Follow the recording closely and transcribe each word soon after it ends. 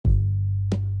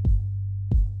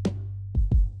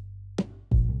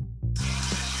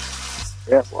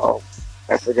Yeah, well,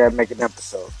 I figured I'd make an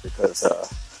episode because,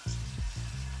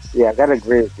 yeah, I gotta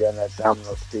agree with you on that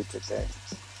Domino's pizza thing.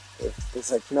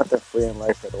 There's like nothing free in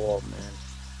life at all, man.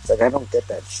 It's like I don't get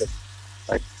that shit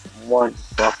like one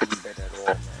fucking bit at all,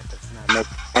 man. It does not make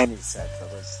any sense. I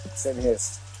was sitting here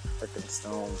freaking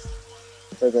stoned,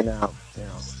 figuring out,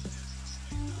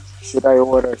 should I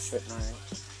order, shouldn't I?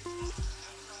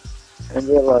 And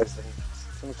realizing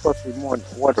it's gonna cost me more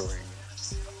than ordering.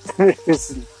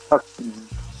 This is fucking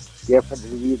the effort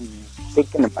of even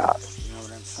thinking about it. You know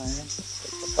what I'm saying?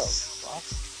 Like, what the fuck?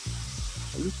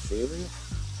 Are you serious?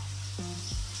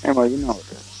 Anyway, you know what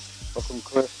it is. Welcome,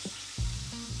 Chris.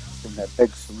 Give that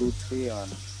big salute to you on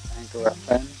Anchor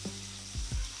FM.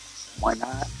 Why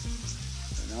not?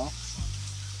 You know?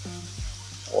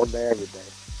 All day, every day.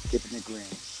 Keeping it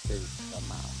green. Peace.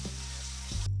 I'm out.